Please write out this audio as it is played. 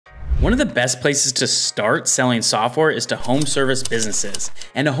One of the best places to start selling software is to home service businesses.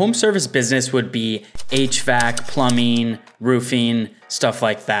 And a home service business would be HVAC, plumbing, roofing, stuff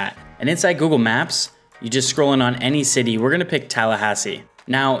like that. And inside Google Maps, you just scroll in on any city. We're gonna pick Tallahassee.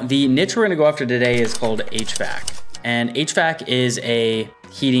 Now, the niche we're gonna go after today is called HVAC. And HVAC is a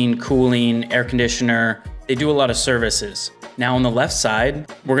heating, cooling, air conditioner. They do a lot of services. Now on the left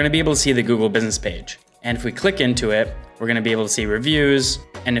side, we're gonna be able to see the Google business page. And if we click into it, we're gonna be able to see reviews.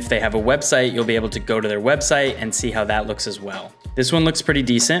 And if they have a website, you'll be able to go to their website and see how that looks as well. This one looks pretty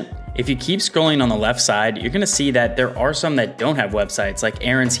decent. If you keep scrolling on the left side, you're gonna see that there are some that don't have websites, like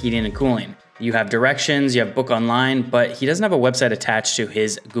Aaron's Heating and Cooling. You have directions, you have book online, but he doesn't have a website attached to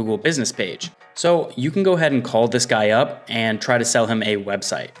his Google business page. So you can go ahead and call this guy up and try to sell him a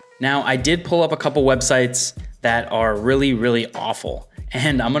website. Now, I did pull up a couple websites that are really, really awful.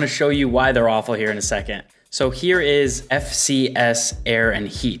 And I'm gonna show you why they're awful here in a second. So here is FCS Air and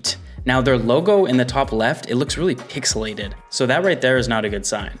Heat. Now their logo in the top left, it looks really pixelated. So that right there is not a good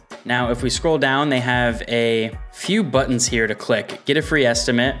sign. Now, if we scroll down, they have a few buttons here to click: get a free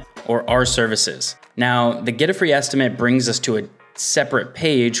estimate or our services. Now the get a free estimate brings us to a separate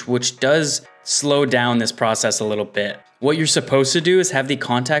page, which does slow down this process a little bit. What you're supposed to do is have the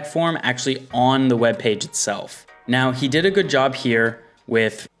contact form actually on the web page itself. Now he did a good job here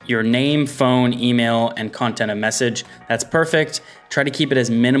with your name, phone, email, and content of message. That's perfect. Try to keep it as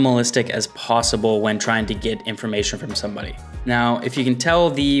minimalistic as possible when trying to get information from somebody. Now, if you can tell,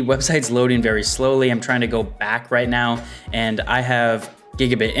 the website's loading very slowly. I'm trying to go back right now, and I have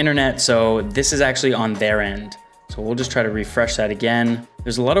gigabit internet, so this is actually on their end. So we'll just try to refresh that again.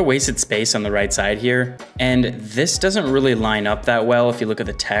 There's a lot of wasted space on the right side here, and this doesn't really line up that well if you look at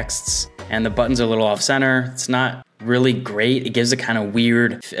the texts, and the buttons are a little off center. It's not really great. It gives a kind of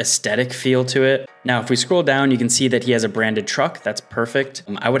weird aesthetic feel to it. Now, if we scroll down, you can see that he has a branded truck. That's perfect.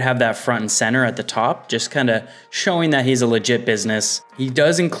 I would have that front and center at the top, just kind of showing that he's a legit business. He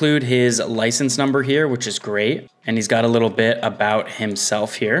does include his license number here, which is great. And he's got a little bit about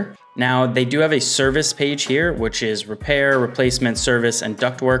himself here. Now, they do have a service page here, which is repair, replacement, service, and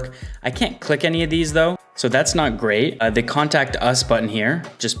ductwork. I can't click any of these though, so that's not great. The contact us button here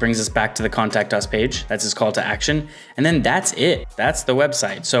just brings us back to the contact us page. That's his call to action. And then that's it. That's the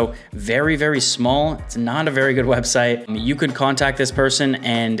website. So very, very small. It's not a very good website. You could contact this person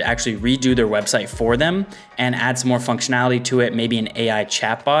and actually redo their website for them and add some more functionality to it, maybe an AI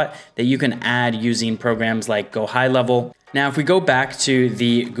chatbot that you can add using programs like Go High Level. Now, if we go back to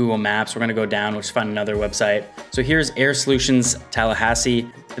the Google Maps, we're gonna go down, we'll just find another website. So here's Air Solutions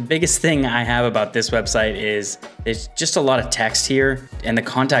Tallahassee. The biggest thing I have about this website is there's just a lot of text here, and the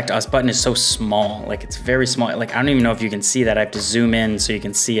contact us button is so small. Like, it's very small. Like, I don't even know if you can see that. I have to zoom in so you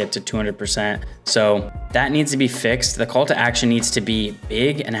can see it to 200%. So that needs to be fixed. The call to action needs to be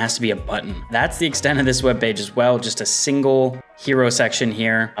big and it has to be a button. That's the extent of this web page as well. Just a single hero section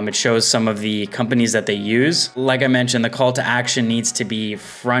here. It shows some of the companies that they use. Like I mentioned, the call to action needs to be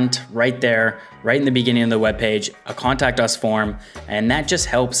front right there, right in the beginning of the web page, a contact us form, and that just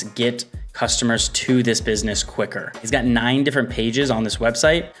helps get customers to this business quicker. He's got 9 different pages on this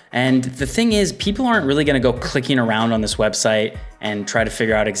website. And the thing is, people aren't really gonna go clicking around on this website and try to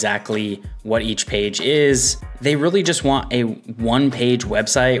figure out exactly what each page is. They really just want a one-page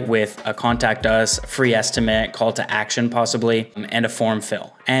website with a contact us, free estimate, call to action possibly, and a form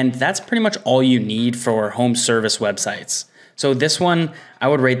fill. And that's pretty much all you need for home service websites. So this one, I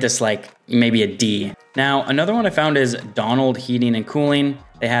would rate this like maybe a D. Now, another one I found is Donald Heating and Cooling.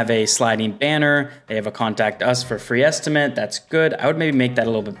 They have a sliding banner. They have a contact us for free estimate. That's good. I would maybe make that a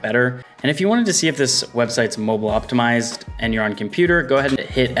little bit better. And if you wanted to see if this website's mobile optimized and you're on computer, go ahead and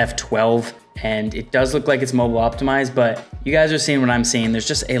hit F12. And it does look like it's mobile optimized, but you guys are seeing what I'm seeing. There's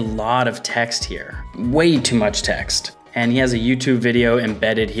just a lot of text here, way too much text. And he has a YouTube video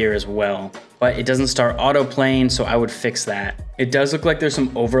embedded here as well, but it doesn't start auto playing, so I would fix that. It does look like there's some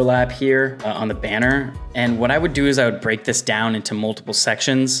overlap here on the banner. And what I would do is I would break this down into multiple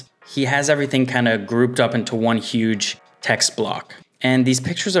sections. He has everything kind of grouped up into one huge text block. And these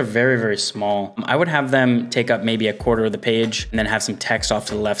pictures are very, very small. I would have them take up maybe a quarter of the page and then have some text off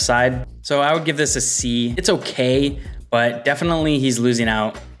to the left side. So I would give this a C. It's okay, but definitely he's losing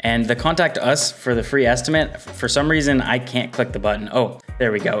out. And the contact us for the free estimate, for some reason, I can't click the button. Oh,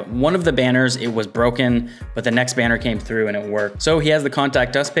 there we go. One of the banners, it was broken, but the next banner came through and it worked. So he has the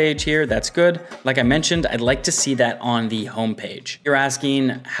contact us page here. That's good. Like I mentioned, I'd like to see that on the home page. You're asking,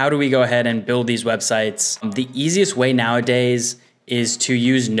 how do we go ahead and build these websites? The easiest way nowadays is to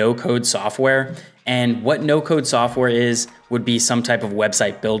use no-code software. And what no-code software is would be some type of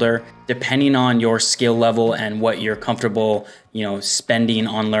website builder, depending on your skill level and what you're comfortable, spending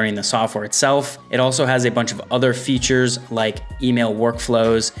on learning the software itself. It also has a bunch of other features like email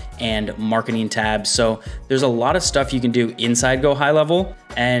workflows and marketing tabs. So there's a lot of stuff you can do inside Go High Level.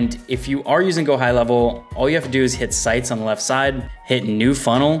 And if you are using Go High Level, all you have to do is hit Sites on the left side, hit New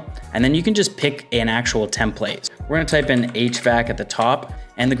Funnel, and then you can just pick an actual template. We're gonna type in HVAC at the top.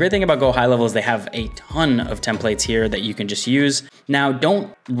 And the great thing about Go High Level is they have a ton of templates here that you can just use. Now,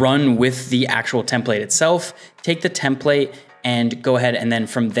 don't run with the actual template itself. Take the template and go ahead and then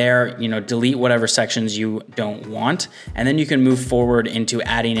from there, delete whatever sections you don't want. And then you can move forward into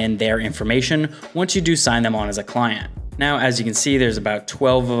adding in their information once you do sign them on as a client. Now, as you can see, there's about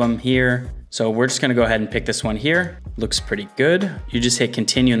 12 of them here. So we're just gonna go ahead and pick this one here. Looks pretty good. You just hit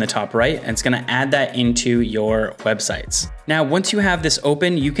continue in the top right, and it's gonna add that into your websites. Now, once you have this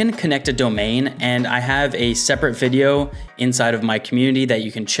open, you can connect a domain, and I have a separate video inside of my community that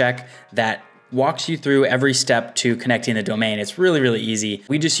you can check that walks you through every step to connecting the domain. It's really, really easy.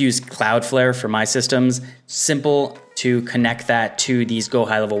 We just use Cloudflare for my systems. Simple to connect that to these Go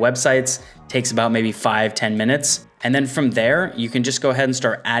High Level websites. Takes about maybe 5-10 minutes. And then from there, you can just go ahead and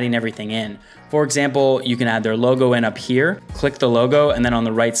start adding everything in. For example, you can add their logo in up here, click the logo, and then on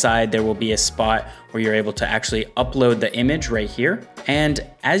the right side, there will be a spot where you're able to actually upload the image right here. And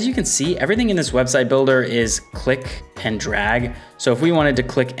as you can see, everything in this website builder is click and drag. So if we wanted to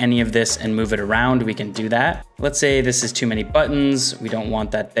click any of this and move it around, we can do that. Let's say this is too many buttons. We don't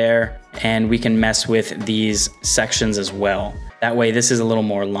want that there. And we can mess with these sections as well. That way, this is a little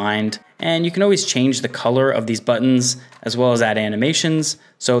more lined. And you can always change the color of these buttons as well as add animations.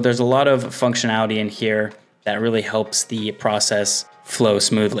 So there's a lot of functionality in here that really helps the process flow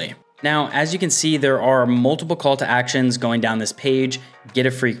smoothly. Now, as you can see, there are multiple call to actions going down this page. Get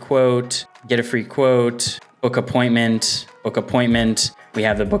a free quote, get a free quote, book appointment, book appointment. We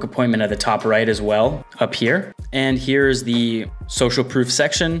have the book appointment at the top right as well up here. And here's the social proof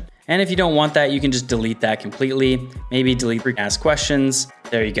section. And if you don't want that, you can just delete that completely. Maybe delete ask questions.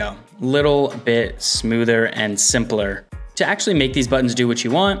 There you go. Little bit smoother and simpler. To actually make these buttons do what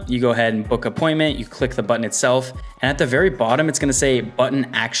you want, you go ahead and book appointment, you click the button itself, and at the very bottom, it's gonna say button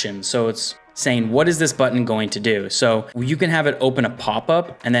action. So it's saying, what is this button going to do? So you can have it open a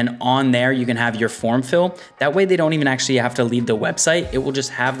pop-up, and then on there, you can have your form fill. That way they don't even actually have to leave the website. It will just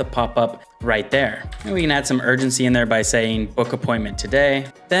have the pop-up right there. And we can add some urgency in there by saying book appointment today.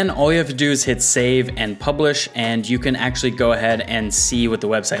 Then all you have to do is hit save and publish, and you can actually go ahead and see what the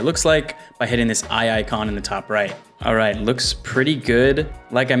website looks like by hitting this eye icon in the top right. All right, looks pretty good.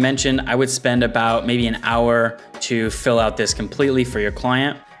 Like I mentioned, I would spend about maybe an hour to fill out this completely for your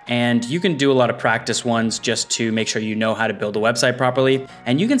client. And you can do a lot of practice ones just to make sure you know how to build a website properly.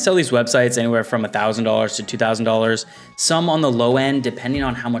 And you can sell these websites anywhere from $1,000 to $2,000. Some on the low end, depending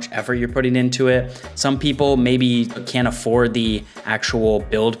on how much effort you're putting into it. Some people maybe can't afford the actual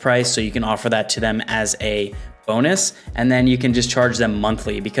build price, so you can offer that to them as a bonus, and then you can just charge them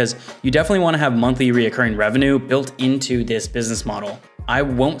monthly, because you definitely want to have monthly reoccurring revenue built into this business model. I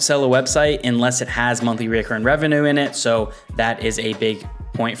won't sell a website unless it has monthly reoccurring revenue in it, so that is a big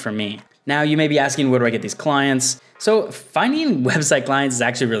point for me. Now you may be asking, where do I get these clients? So finding website clients is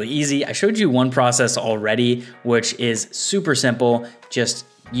actually really easy. I showed you one process already, which is super simple, just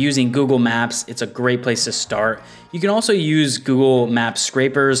using Google Maps. It's a great place to start. You can also use Google Maps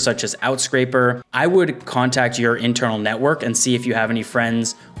scrapers such as Outscraper. I would contact your internal network and see if you have any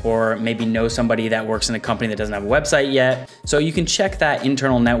friends or maybe know somebody that works in a company that doesn't have a website yet. So you can check that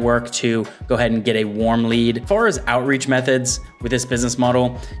internal network to go ahead and get a warm lead. As far as outreach methods with this business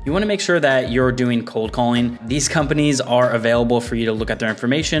model, you wanna make sure that you're doing cold calling. These companies are available for you to look at their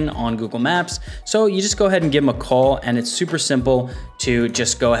information on Google Maps. So you just go ahead and give them a call, and it's super simple to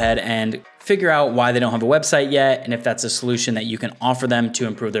just go ahead and figure out why they don't have a website yet and if that's a solution that you can offer them to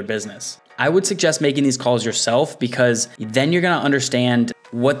improve their business. I would suggest making these calls yourself, because then you're gonna understand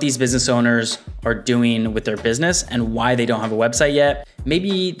what these business owners are doing with their business and why they don't have a website yet.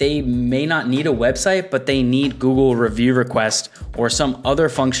 Maybe they may not need a website, but they need Google review request or some other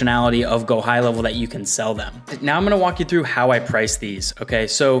functionality of Go High Level that you can sell them. Now I'm gonna walk you through how I price these. Okay,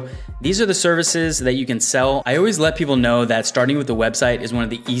 so these are the services that you can sell. I always let people know that starting with a website is one of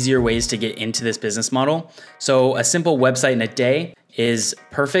the easier ways to get into this business model. So a simple website in a day is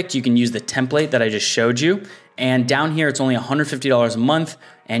perfect. You can use the template that I just showed you. And down here, it's only $150 a month,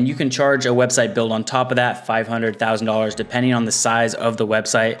 and you can charge a website build on top of that, $500, $1,000, depending on the size of the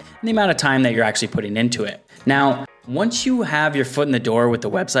website and the amount of time that you're actually putting into it. Now, Once you have your foot in the door with the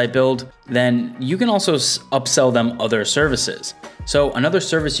website build, then you can also upsell them other services. So another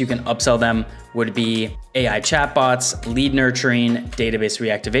service you can upsell them would be AI chatbots, lead nurturing, database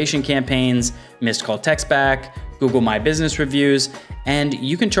reactivation campaigns, missed call text back, Google My Business reviews, and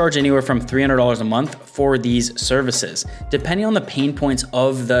you can charge anywhere from $300 a month for these services. Depending on the pain points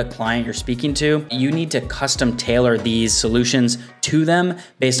of the client you're speaking to, you need to custom tailor these solutions to them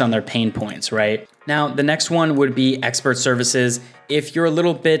based on their pain points, right? Now, the next one would be expert services. If you're a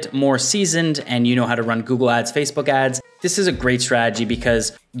little bit more seasoned and you know how to run Google ads, Facebook ads, this is a great strategy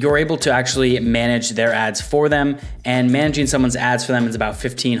because you're able to actually manage their ads for them, and managing someone's ads for them is about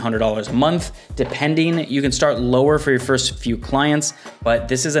 $1,500 a month. Depending, you can start lower for your first few clients, but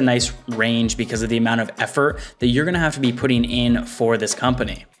this is a nice range because of the amount of effort that you're gonna have to be putting in for this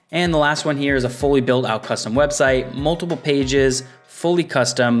company. And the last one here is a fully built out custom website, multiple pages, fully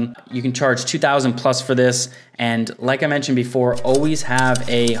custom. You can charge $2,000 plus for this. And like I mentioned before, always have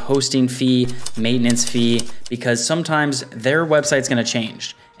a hosting fee, maintenance fee, because sometimes their website's gonna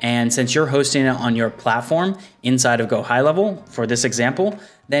change. And since you're hosting it on your platform inside of Go High Level, for this example,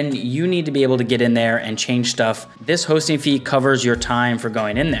 then you need to be able to get in there and change stuff. This hosting fee covers your time for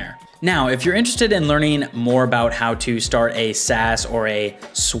going in there. Now, if you're interested in learning more about how to start a SaaS or a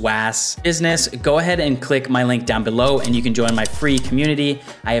SaaS business, go ahead and click my link down below and you can join my free community.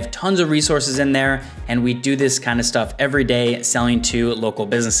 I have tons of resources in there and we do this kind of stuff every day selling to local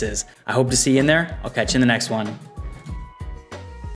businesses. I hope to see you in there. I'll catch you in the next one.